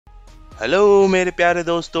Hello मेरे प्यारे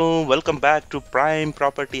दोस्तों, welcome back to Prime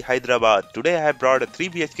Property Hyderabad. Today I have brought a 3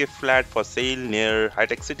 BHK flat for sale near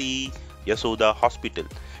High-Tech City, Yashoda Hospital.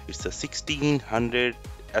 It's a 1600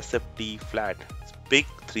 SFT flat. It's big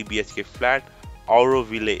 3 BHK flat,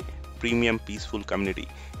 Auroville, premium peaceful community.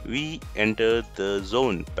 We enter the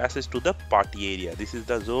zone, passes to the party area. This is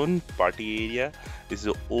the zone, party area. This is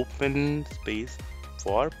an open space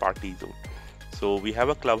for party zone. So we have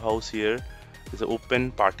a clubhouse here. It's an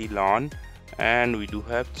open party lawn, and we do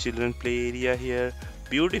have children play area here.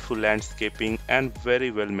 Beautiful landscaping and very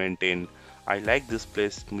well maintained. I like this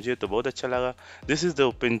place. मुझे तो बहुत अच्छा लगा. This is the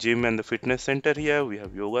open gym and the fitness center here. We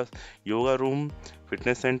have yoga room,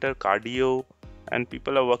 fitness center, cardio, and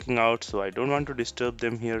people are working out. So I don't want to disturb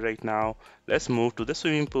them here right now. Let's move to the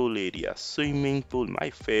swimming pool area. Swimming pool, my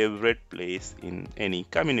favorite place in any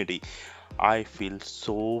community. I feel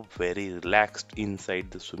so very relaxed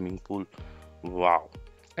inside the swimming pool. Wow.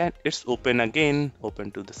 And it's open again,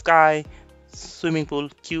 open to the sky. Swimming pool,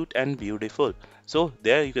 cute and beautiful. So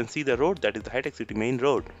there you can see the road, that is the High-Tech City main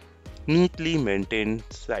road. Neatly maintained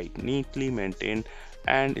site, neatly maintained,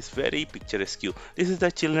 and it's very picturesque. This is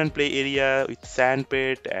the children play area with sand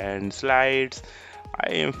pit and slides.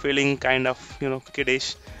 I am feeling kind of,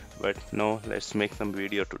 kiddish, but no, let's make some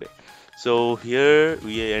video today. So here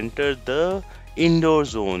we enter the indoor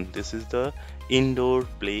zone. This is the indoor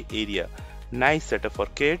play area. Nice setup for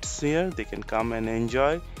kids here, they can come and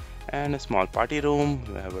enjoy, and a small party room.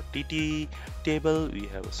 We have a TT table, we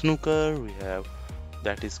have a snooker, we have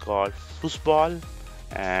that is called football.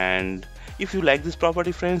 And if you like this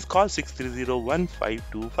property, friends, call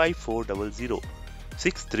 630-152-5400,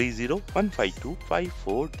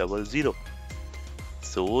 630-152-5400.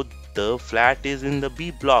 So the flat is in the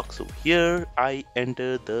B block, so here I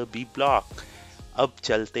enter the B block. अब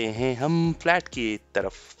चलते हैं हम flat की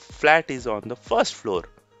तरफ. Flat is on the first floor.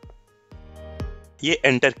 ये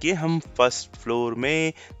enter किए हम first floor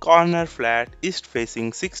में. Corner flat, east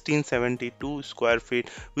facing, 1672 square feet,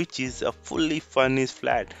 which is a fully furnished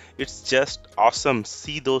flat. It's just awesome.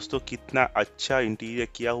 सी दोस्तों, कितना अच्छा इंटीरियर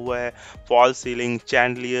किया हुआ है. Fall ceiling,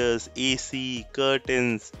 चैंडलियर्स, AC,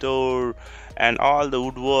 curtains, door, and all the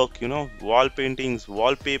woodwork, wall paintings,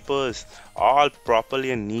 wallpapers, all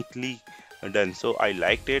properly and neatly done. So I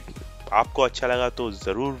liked it. आपको अच्छा लगा तो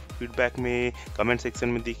ज़रूर फीडबैक में कमेंट सेक्शन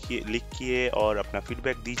में लिखिए और अपना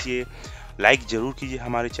फीडबैक दीजिए. लाइक ज़रूर कीजिए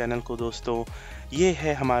हमारे चैनल को दोस्तों. ये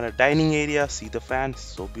है हमारा dining area. See the fan,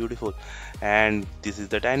 so beautiful. And this is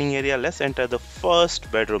the dining area. Let's enter the first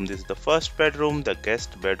bedroom. This is the first bedroom, the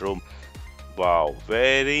guest bedroom. Wow,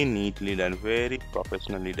 very neatly done, very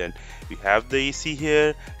professionally done. We have the AC here.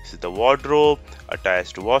 This is the wardrobe,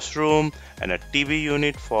 attached washroom, and a TV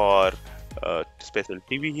unit for special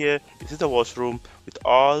TV here. This is the washroom with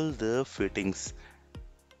all the fittings,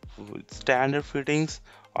 with standard fittings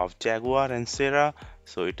of Jaguar and Sierra.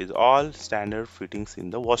 So it is all standard fittings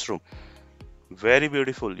in the washroom. Very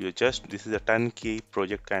beautiful. This is a turnkey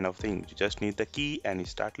project kind of thing. You just need the key and you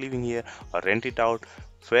start living here or rent it out.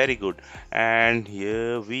 Very good. And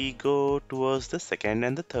here we go towards the second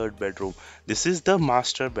and the third bedroom. This is the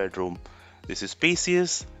master bedroom. This is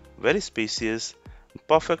spacious, very spacious,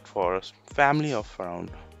 perfect for a family of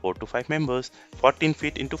around 4 to 5 members. 14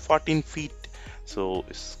 feet into 14 feet. So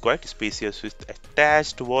it's quite spacious with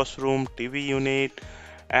attached washroom, TV unit,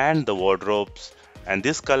 and the wardrobes. And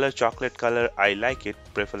this color, chocolate color, I like it.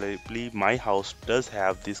 Preferably my house does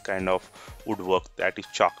have this kind of woodwork that is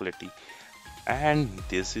chocolatey. And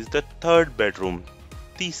this is the third bedroom.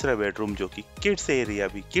 तीसरा bedroom जो कि kids area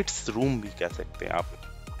भी, kids room भी कह सकते हैं आप.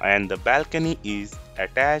 And the balcony is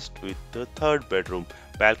attached with the third bedroom.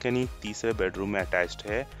 Balcony तीसरे bedroom में attached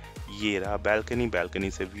है. ये रहा balcony. Balcony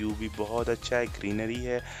से view भी बहुत अच्छा है, greenery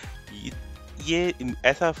है. ये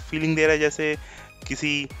ऐसा feeling दे रहा है जैसे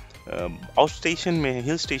किसी आउट स्टेशन में है,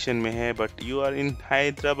 हिल स्टेशन में है, but you are in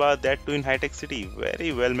Hyderabad, that to in hi tech city.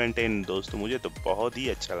 Very well maintain दोस्तों, मुझे तो बहुत ही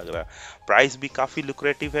अच्छा लग रहा है. प्राइस भी काफ़ी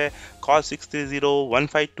लुक्रेटिव है. Call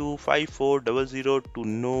 630-152-5400 to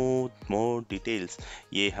know more details.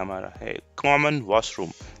 ये हमारा है कॉमन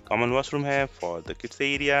वॉशरूम. कॉमन वॉशरूम है for the kids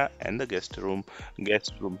area and the guest room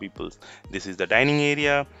peoples. This is the dining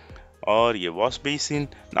area और ये wash basin.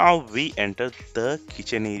 Now we enter the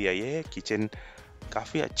kitchen area. ये है kitchen,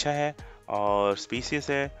 काफ़ी अच्छा है और स्पेसियस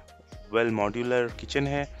है. वेल मॉड्यूलर किचन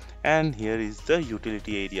है. And here is the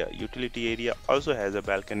utility area. Utility area also has a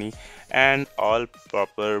balcony and all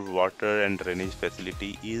proper water and drainage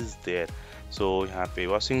facility is there. सो यहाँ पे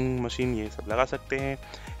वॉशिंग मशीन ये सब लगा सकते हैं.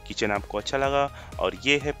 किचन आपको अच्छा लगा. और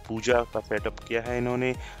ये है पूजा का सेटअप किया है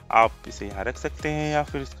इन्होंने. आप इसे यहाँ रख सकते हैं या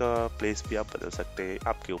फिर इसका प्लेस भी आप बदल सकते हैं,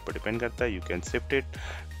 आपके ऊपर डिपेंड करता है. You can shift it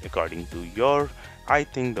according to your. I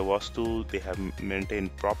think the Vastu, they have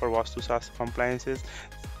maintained proper Vastu Shastra compliances.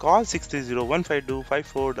 Call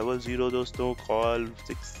 630-152-5400 दोस्तों, call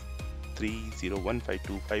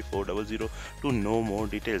 630-152-5400 to know more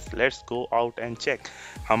details. Let's go out and check.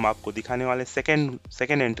 हम आपको दिखाने वाले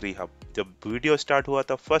सेकंड एंट्री. हम जब video start हुआ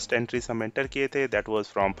था first entries हम एंटर किए थे, that was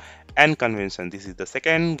from N convention. This is the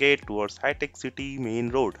second gate towards hi tech city main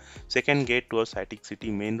road. Second gate towards hi tech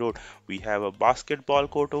city main road. We have a basketball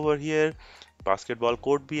court over here. Basketball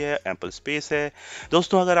court भी है, ample space है.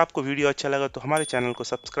 दोस्तों अगर आपको video अच्छा लगा तो हमारे चैनल को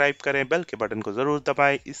सब्सक्राइब करें, बेल के बटन को ज़रूर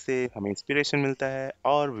दबाएं, इससे हमें इंस्पिरेशन मिलता है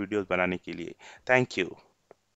और वीडियोस बनाने के लिए. Thank you.